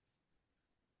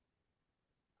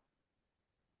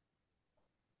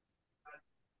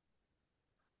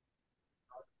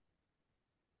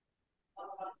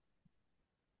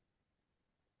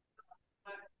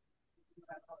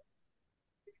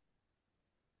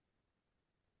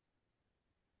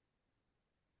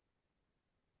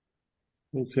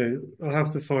 Okay, I'll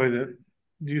have to find it.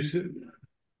 Do you see?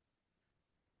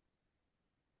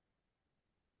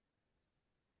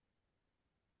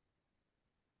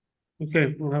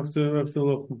 Okay, we'll have to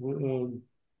look.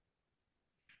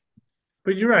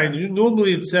 But you're right.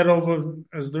 Normally it's said over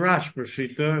as the Rashba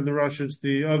Shita, and the Rosh is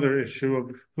the other issue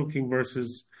of cooking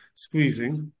versus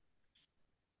squeezing.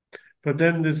 But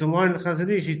then there's a line of Chazon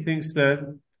Ish, he thinks that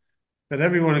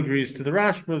everyone agrees to the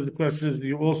Rashba. The question is, do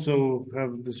you also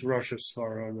have this Rosh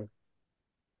Svar on it?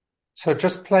 So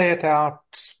just play it out,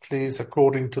 please,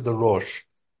 according to the Rosh.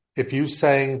 If you're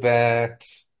saying that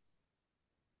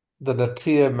the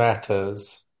Natir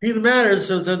matters. It matters,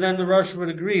 so then the Rosh would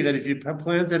agree that if you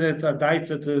planted it a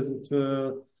daita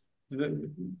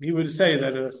he would say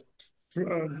that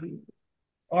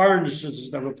oranges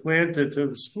that were planted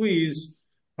to squeeze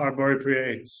are bari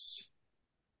priya eitz.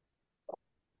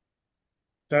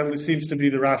 That seems to be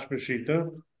the Rashba Shita.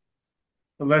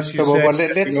 Unless you Okay,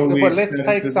 say let's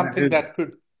take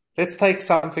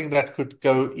something that could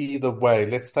go either way.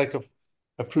 Let's take a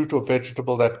fruit or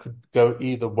vegetable that could go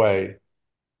either way.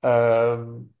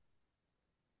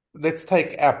 Let's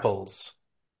take apples.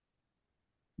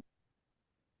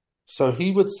 So he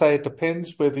would say it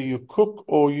depends whether you cook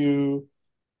or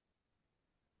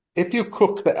if you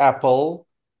cook the apple,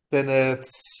 then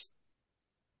it's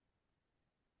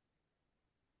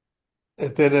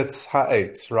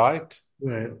ha'etz, right?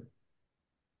 Right.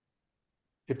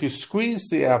 If you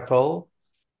squeeze the apple,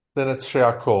 then it's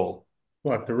she'akol.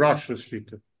 What, the Rosh was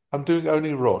Shvita? I'm doing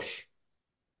only Rosh.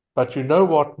 But you know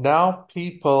what? Now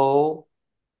people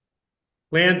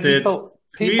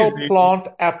plant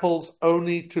apples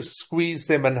only to squeeze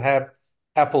them and have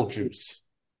apple juice.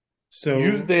 So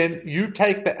you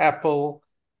take the apple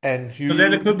and you But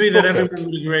then it could be that everyone it.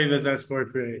 would agree that that's where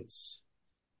it creates.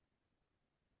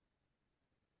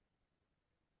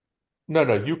 No,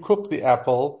 you cook the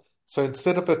apple, so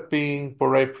instead of it being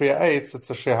borei priya eitz, it's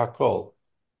a shehakol.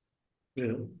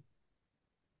 Yeah.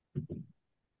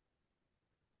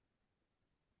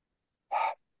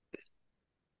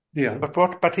 Yeah.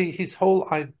 But his whole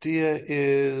idea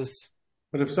is.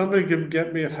 But if somebody can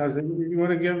get me a Chazon, you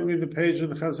want to get me the page of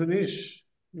the Chazon Ish?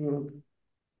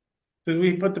 Did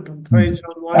we put the page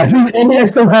online? I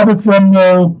still have it from.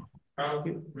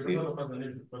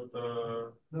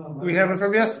 We have it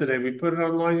from yesterday. We put it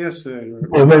online yesterday.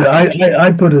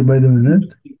 I put it. Wait a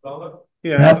minute.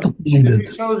 Yeah, I have to find if it.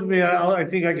 he shows me, I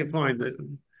think I can find it.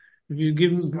 If you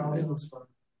give him,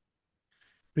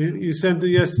 you sent it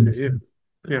yesterday.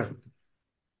 Yeah.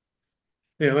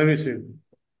 Let me see.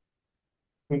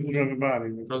 We didn't put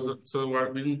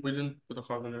the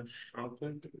Chazon Ish, I don't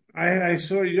think. I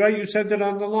saw you sent it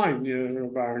on the line,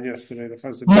 Baron, yesterday. The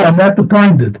Yeah, I have to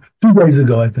find it. 2 days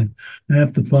ago, I think. I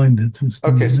have to find it.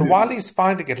 Okay, so while he's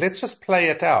finding it, let's just play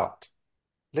it out.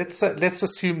 Let's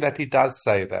assume that he does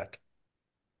say that.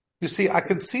 You see, I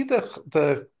can see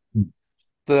the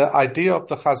idea of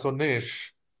the Chazon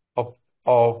Ish of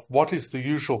what is the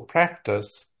usual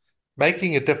practice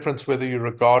making a difference whether you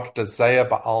regard it as Zayah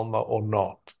Ba'alma or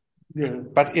not. Yeah.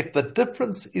 But if the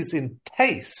difference is in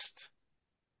taste,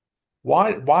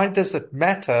 why does it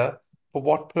matter for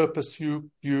what purpose you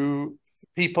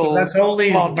people? But that's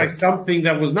only by it? something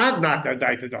that was not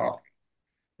Natadai Hachi. So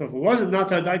if it wasn't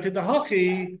Natadai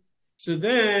Hachi, so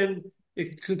then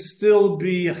it could still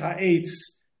be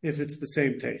Ha'etz if it's the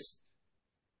same taste.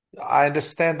 I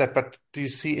understand that, but do you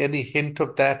see any hint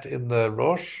of that in the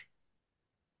Rosh?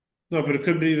 No, but it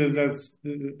could be that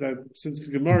since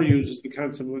the Gemara uses the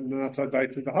concept of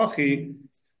Natadai Hachi.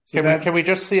 Can we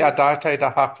just see Adarte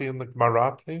Dahaki in the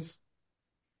Gemara, please?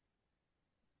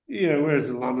 Yeah, where is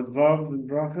it? Lamed Vav and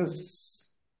Brachos?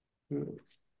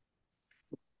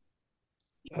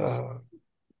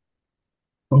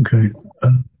 Okay.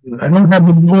 I don't have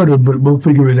the order, but we'll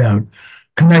figure it out.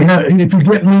 Can I have, if you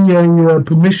get me a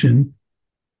permission?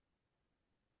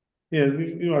 Yeah,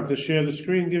 you have to share the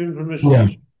screen, give him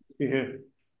permission. Yeah.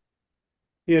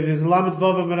 There's Lamed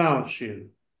Vav and Aleph Shir.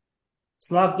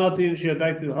 Slav not in Shir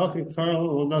Dai to the Hachim, Karl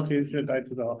or not in Shir Dai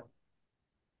to the Hachim.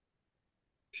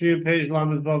 Shir page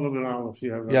Lamed Vav and Aleph.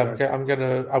 I'm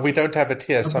gonna. We don't have it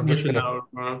here, so I'm just gonna.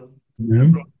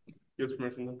 Give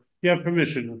permission. You have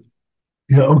permission.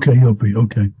 Yeah. Okay.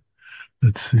 Okay.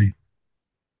 Let's see.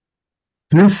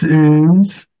 This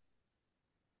is.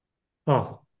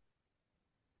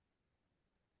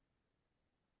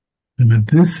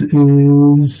 This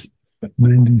is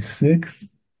 96.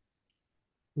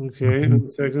 Okay,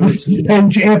 Page you have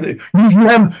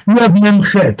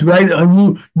Memchet, right?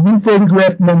 You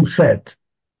photographed Memchet.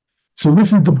 So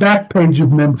this is the back page of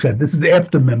Memchet. This is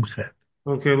after Memchet.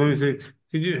 Okay, let me see.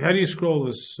 How do you scroll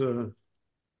this?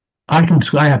 I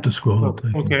have to scroll it.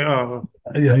 Okay.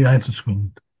 Yeah, I have to scroll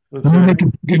it. Okay. Let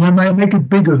me make it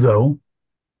bigger though.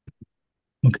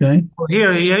 Okay.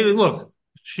 Here, look.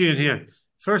 Here.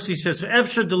 First he says,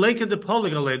 "Efsher deleka de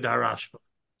poligale darashba."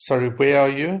 Sorry, where are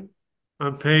you?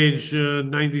 On page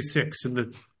 96 in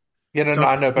the.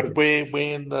 I know, but where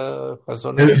in the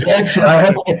Chazon Ish?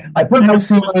 I put my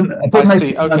seal on. I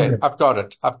see. Okay, I've got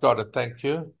it. Thank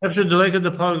you. Efsher deleka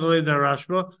de poligale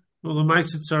darashba.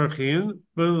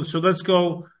 So let's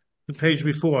go to the page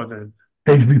before then.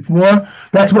 Page before?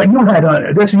 That's what you had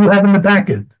on. That's what you have in the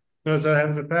packet. Does I have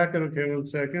in the packet? Okay, 1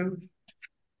 second.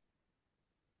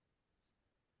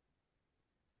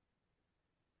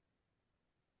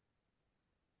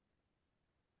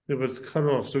 Yeah, but it's cut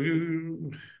off. So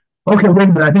you. Okay, wait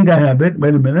a minute. I think I have it.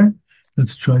 Wait a minute.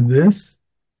 Let's try this.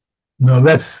 No,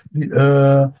 that's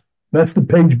the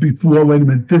page before. Wait a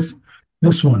minute.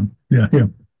 This one. Yeah,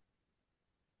 here.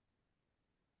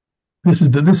 This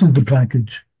is the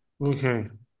package. Okay.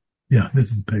 Yeah, this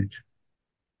is the page.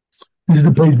 This is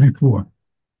the page before.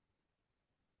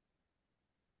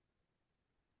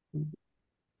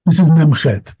 This is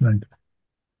Memchet, right?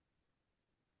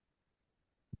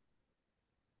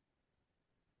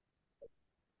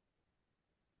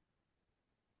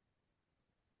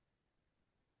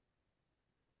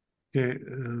 Okay.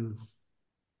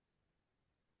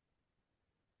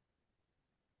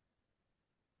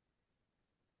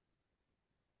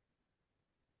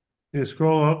 Yeah,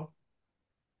 scroll up.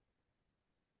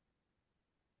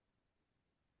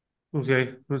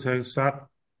 Okay. Stop.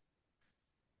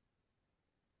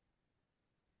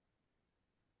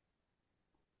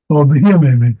 Over here,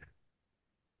 maybe.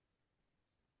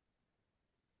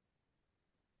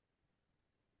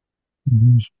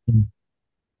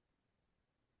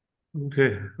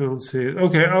 Okay. I don't see it.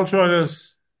 Okay. I'll try to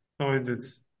find it.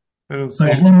 I don't see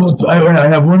I have it. one more, I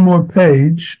have one more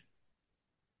page.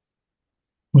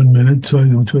 1 minute. So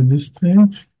I try this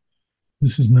page.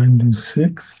 This is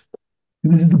 96.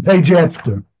 This is the page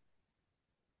after.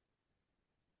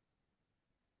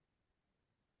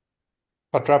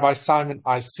 But Rabbi Simon,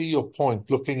 I see your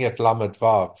point looking at Lamed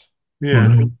Vav,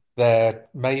 Yeah. that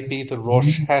maybe the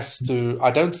Rosh has to,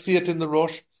 I don't see it in the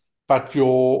Rosh, but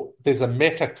there's a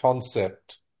meta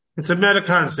concept. It's a meta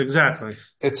concept, exactly.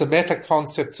 It's a meta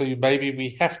concept, so maybe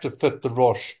we have to fit the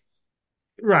Rosh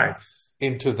Right.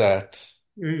 into that.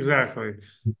 Exactly.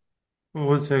 Well,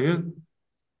 1 second.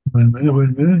 Wait a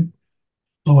minute.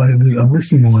 Oh, I'm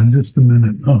missing one. Just a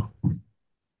minute. Oh,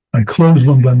 I closed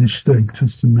one by mistake.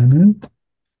 Just a minute.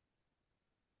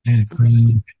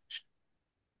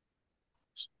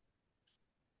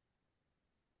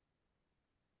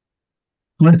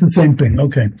 Well, it's the same thing.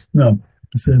 Okay. No.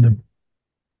 I said,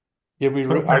 Yeah,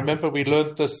 I remember we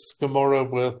learned this Gemara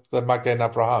with the Magen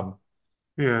Avraham.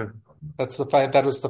 Yeah. That was the